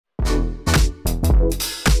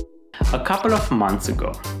A couple of months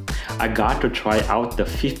ago, I got to try out the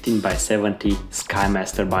 15x70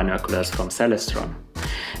 SkyMaster binoculars from Celestron,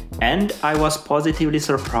 and I was positively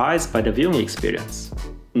surprised by the viewing experience.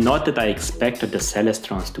 Not that I expected the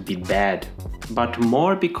Celestrons to be bad, but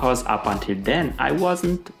more because up until then I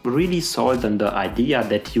wasn't really sold on the idea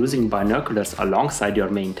that using binoculars alongside your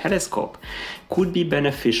main telescope could be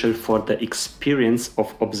beneficial for the experience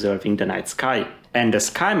of observing the night sky, and the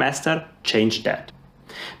SkyMaster changed that.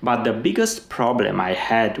 But the biggest problem I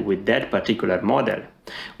had with that particular model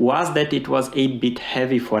was that it was a bit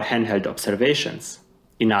heavy for handheld observations.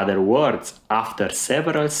 In other words, after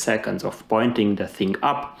several seconds of pointing the thing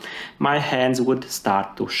up, my hands would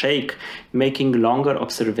start to shake, making longer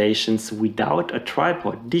observations without a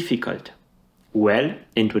tripod difficult. Well,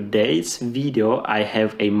 in today's video I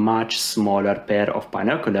have a much smaller pair of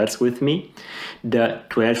binoculars with me, the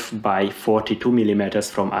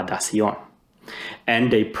 12x42mm from Adasion.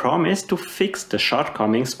 And they promise to fix the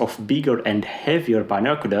shortcomings of bigger and heavier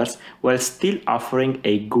binoculars while still offering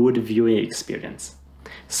a good viewing experience.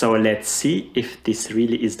 So let's see if this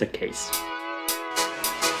really is the case.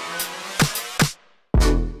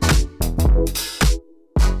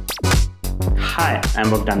 Hi,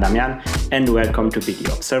 I'm Bogdan Damian and welcome to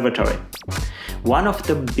Video Observatory. One of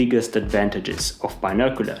the biggest advantages of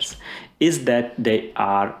binoculars is that they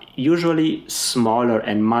are usually smaller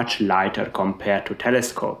and much lighter compared to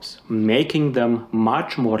telescopes, making them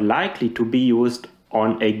much more likely to be used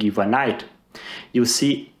on a given night. You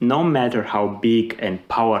see, no matter how big and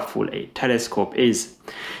powerful a telescope is,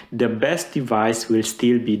 the best device will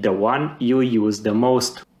still be the one you use the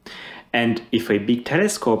most. And if a big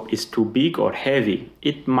telescope is too big or heavy,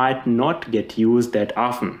 it might not get used that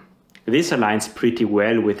often. This aligns pretty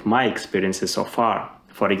well with my experiences so far.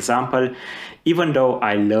 For example, even though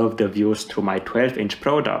I love the views through my 12-inch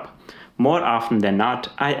probe, more often than not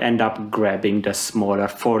I end up grabbing the smaller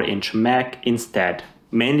 4-inch Mac instead,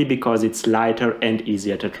 mainly because it's lighter and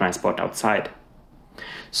easier to transport outside.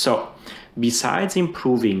 So, besides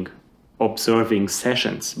improving observing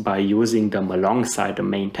sessions by using them alongside the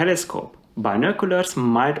main telescope, binoculars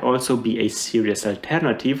might also be a serious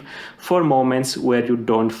alternative for moments where you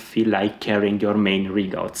don't feel like carrying your main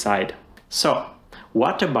rig outside. So,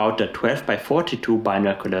 what about the 12x42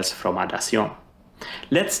 binoculars from Adasion?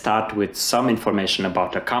 Let's start with some information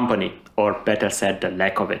about the company, or better said, the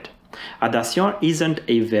lack of it. Adasion isn't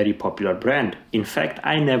a very popular brand. In fact,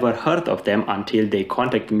 I never heard of them until they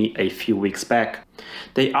contacted me a few weeks back.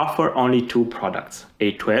 They offer only two products,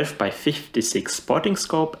 a 12x56 spotting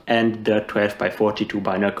scope and the 12x42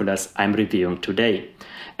 binoculars I'm reviewing today.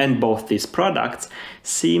 And both these products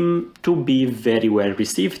seem to be very well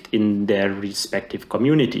received in their respective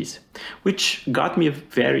communities, which got me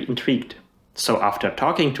very intrigued. So after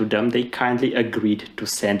talking to them, they kindly agreed to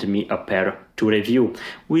send me a pair to review,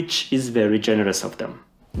 which is very generous of them.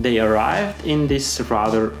 They arrived in this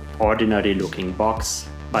rather ordinary looking box,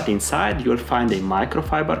 but inside you'll find a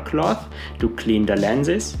microfiber cloth to clean the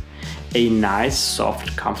lenses, a nice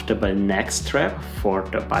soft comfortable neck strap for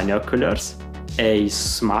the binoculars, a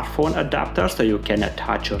smartphone adapter so you can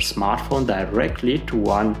attach your smartphone directly to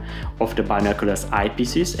one of the binoculars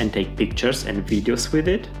eyepieces and take pictures and videos with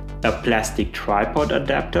it, a plastic tripod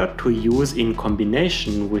adapter to use in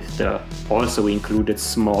combination with the also included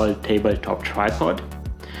small tabletop tripod.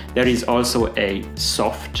 There is also a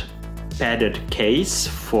soft padded case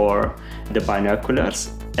for the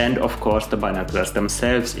binoculars, and of course the binoculars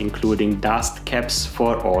themselves, including dust caps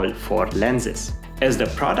for all four lenses. As the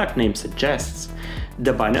product name suggests,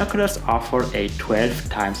 the binoculars offer a 12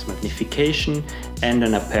 times magnification and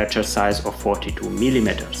an aperture size of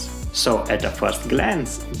 42mm. So at a first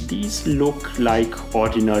glance, these look like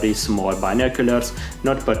ordinary small binoculars,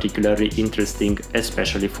 not particularly interesting,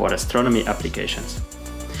 especially for astronomy applications.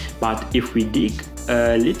 But if we dig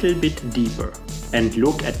a little bit deeper and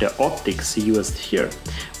look at the optics used here,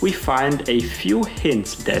 we find a few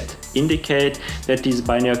hints that indicate that these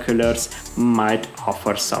binoculars might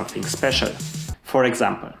offer something special. For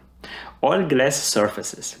example, all glass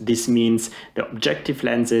surfaces, this means the objective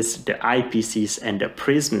lenses, the eyepieces and the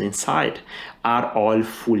prism inside, are all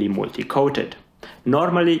fully multi-coated.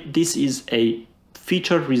 Normally this is a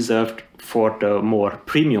feature reserved for the more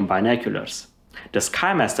premium binoculars. The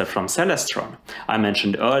SkyMaster from Celestron, I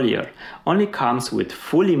mentioned earlier, only comes with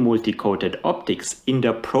fully multi-coated optics in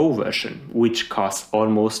the Pro version, which costs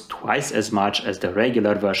almost twice as much as the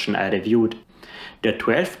regular version I reviewed. The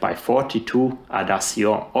 12x42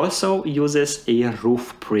 Adasion also uses a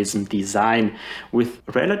roof prism design with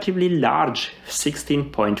relatively large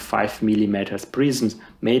 16.5mm prisms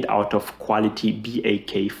made out of quality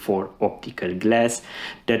BAK4 optical glass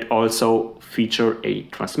that also feature a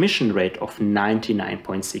transmission rate of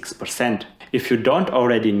 99.6%. If you don't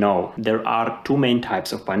already know, there are two main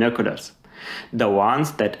types of binoculars. The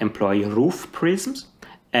ones that employ roof prisms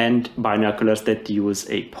and binoculars that use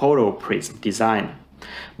a photo prism design.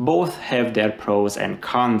 Both have their pros and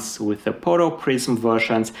cons, with the photo prism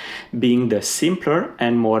versions being the simpler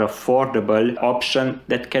and more affordable option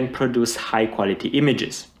that can produce high quality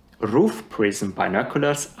images. Roof prism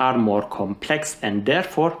binoculars are more complex and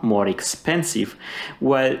therefore more expensive,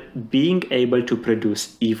 while being able to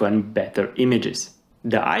produce even better images.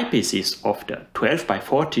 The eyepieces of the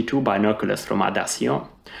 12x42 binoculars from Adasion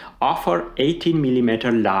offer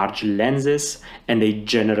 18mm large lenses and a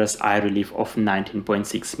generous eye relief of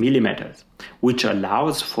 19.6mm, which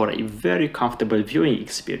allows for a very comfortable viewing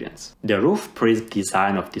experience. The roof prism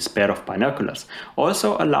design of this pair of binoculars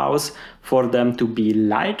also allows for them to be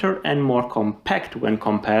lighter and more compact when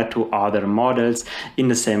compared to other models in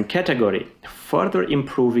the same category, further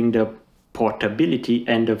improving the portability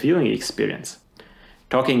and the viewing experience.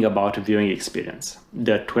 Talking about viewing experience,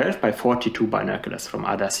 the 12x42 binoculars from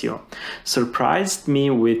Adasion surprised me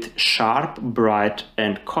with sharp, bright,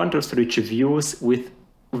 and contrast-rich views with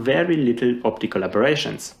very little optical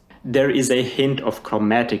aberrations. There is a hint of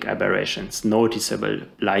chromatic aberrations noticeable,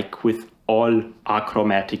 like with all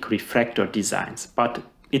achromatic refractor designs, but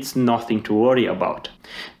it's nothing to worry about.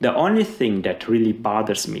 The only thing that really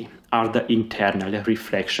bothers me are the internal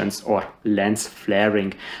reflections or lens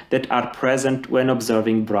flaring that are present when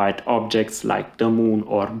observing bright objects like the moon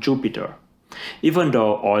or Jupiter. Even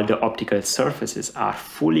though all the optical surfaces are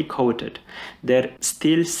fully coated, there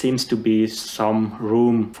still seems to be some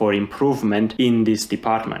room for improvement in this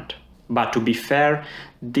department. But to be fair,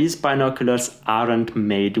 these binoculars aren't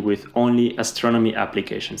made with only astronomy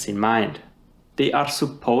applications in mind. They are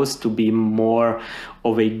supposed to be more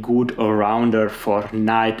of a good all-rounder for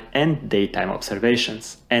night and daytime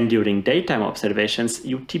observations. And during daytime observations,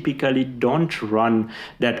 you typically don't run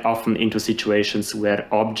that often into situations where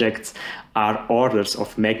objects are orders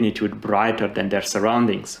of magnitude brighter than their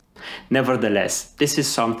surroundings. Nevertheless, this is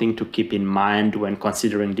something to keep in mind when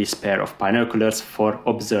considering this pair of binoculars for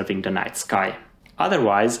observing the night sky.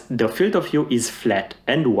 Otherwise, the field of view is flat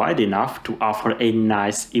and wide enough to offer a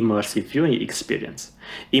nice immersive viewing experience,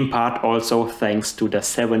 in part also thanks to the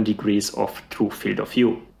 7 degrees of true field of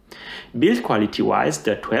view. Build quality wise,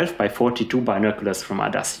 the 12x42 binoculars from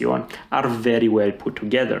Adasion are very well put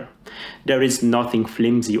together. There is nothing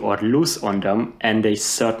flimsy or loose on them, and they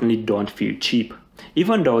certainly don't feel cheap.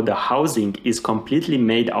 Even though the housing is completely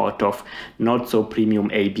made out of not so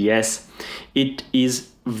premium ABS, it is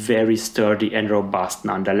very sturdy and robust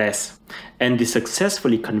nonetheless. And this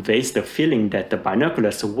successfully conveys the feeling that the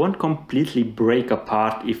binoculars won't completely break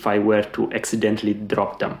apart if I were to accidentally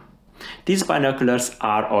drop them. These binoculars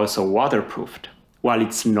are also waterproofed. While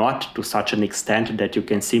it's not to such an extent that you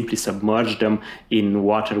can simply submerge them in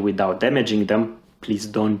water without damaging them, please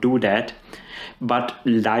don't do that. But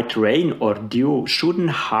light rain or dew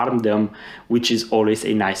shouldn't harm them, which is always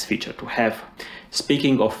a nice feature to have.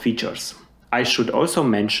 Speaking of features, I should also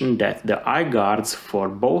mention that the eye guards for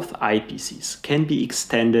both eyepieces can be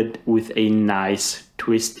extended with a nice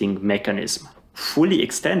twisting mechanism. Fully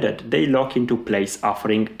extended, they lock into place,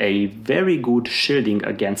 offering a very good shielding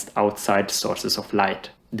against outside sources of light.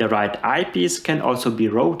 The right eyepiece can also be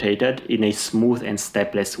rotated in a smooth and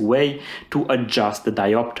stepless way to adjust the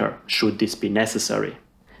diopter, should this be necessary.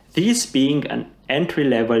 These being an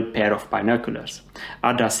entry-level pair of binoculars,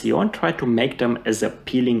 Adasion tried to make them as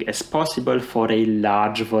appealing as possible for a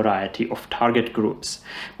large variety of target groups,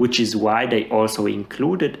 which is why they also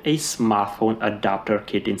included a smartphone adapter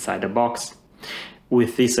kit inside the box.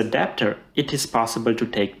 With this adapter, it is possible to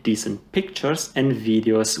take decent pictures and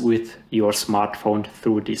videos with your smartphone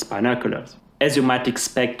through these binoculars. As you might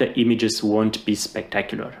expect, the images won't be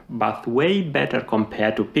spectacular, but way better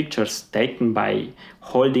compared to pictures taken by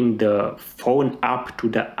holding the phone up to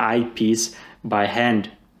the eyepiece by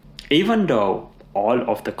hand. Even though all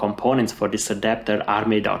of the components for this adapter are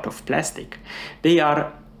made out of plastic, they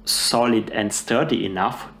are solid and sturdy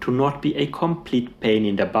enough to not be a complete pain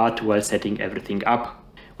in the butt while setting everything up,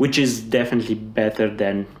 which is definitely better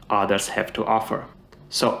than others have to offer.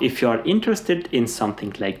 So if you are interested in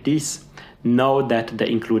something like this, know that the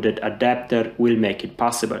included adapter will make it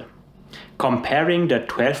possible. Comparing the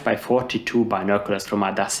 12x42 binoculars from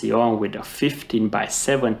Adasion with the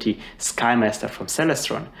 15x70 SkyMaster from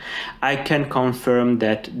Celestron, I can confirm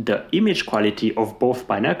that the image quality of both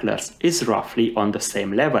binoculars is roughly on the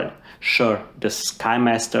same level. Sure, the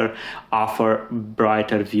SkyMaster offers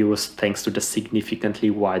brighter views thanks to the significantly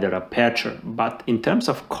wider aperture, but in terms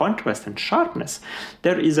of contrast and sharpness,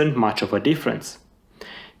 there isn't much of a difference.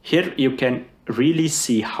 Here you can really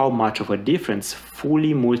see how much of a difference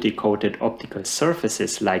fully multi-coated optical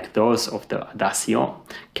surfaces like those of the Adasion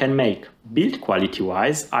can make. Build quality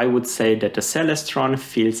wise, I would say that the Celestron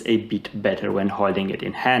feels a bit better when holding it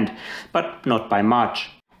in hand, but not by much.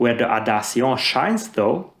 Where the Adasion shines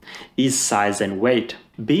though, is size and weight.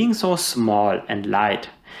 Being so small and light,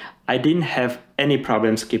 I didn't have any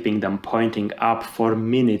problems keeping them pointing up for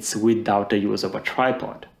minutes without the use of a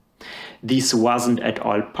tripod. This wasn't at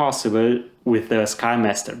all possible with the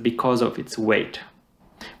SkyMaster because of its weight.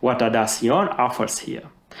 What Adasion offers here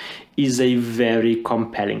is a very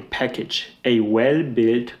compelling package, a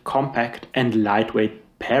well-built, compact and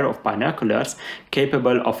lightweight pair of binoculars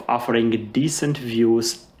capable of offering decent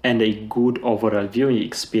views and a good overall viewing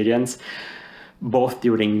experience both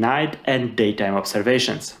during night and daytime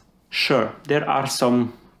observations. Sure, there are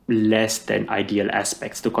some less than ideal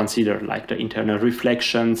aspects to consider, like the internal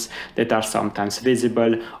reflections that are sometimes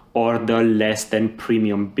visible or the less than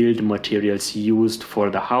premium build materials used for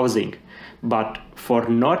the housing. But for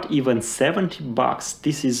not even $70,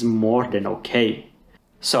 this is more than okay.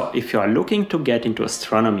 So if you are looking to get into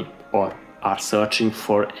astronomy or are searching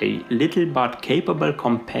for a little but capable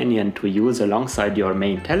companion to use alongside your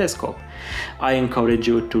main telescope, I encourage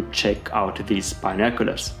you to check out these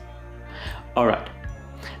binoculars. Alright,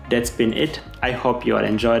 that's been it. I hope you all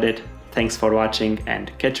enjoyed it. Thanks for watching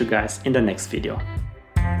and catch you guys in the next video.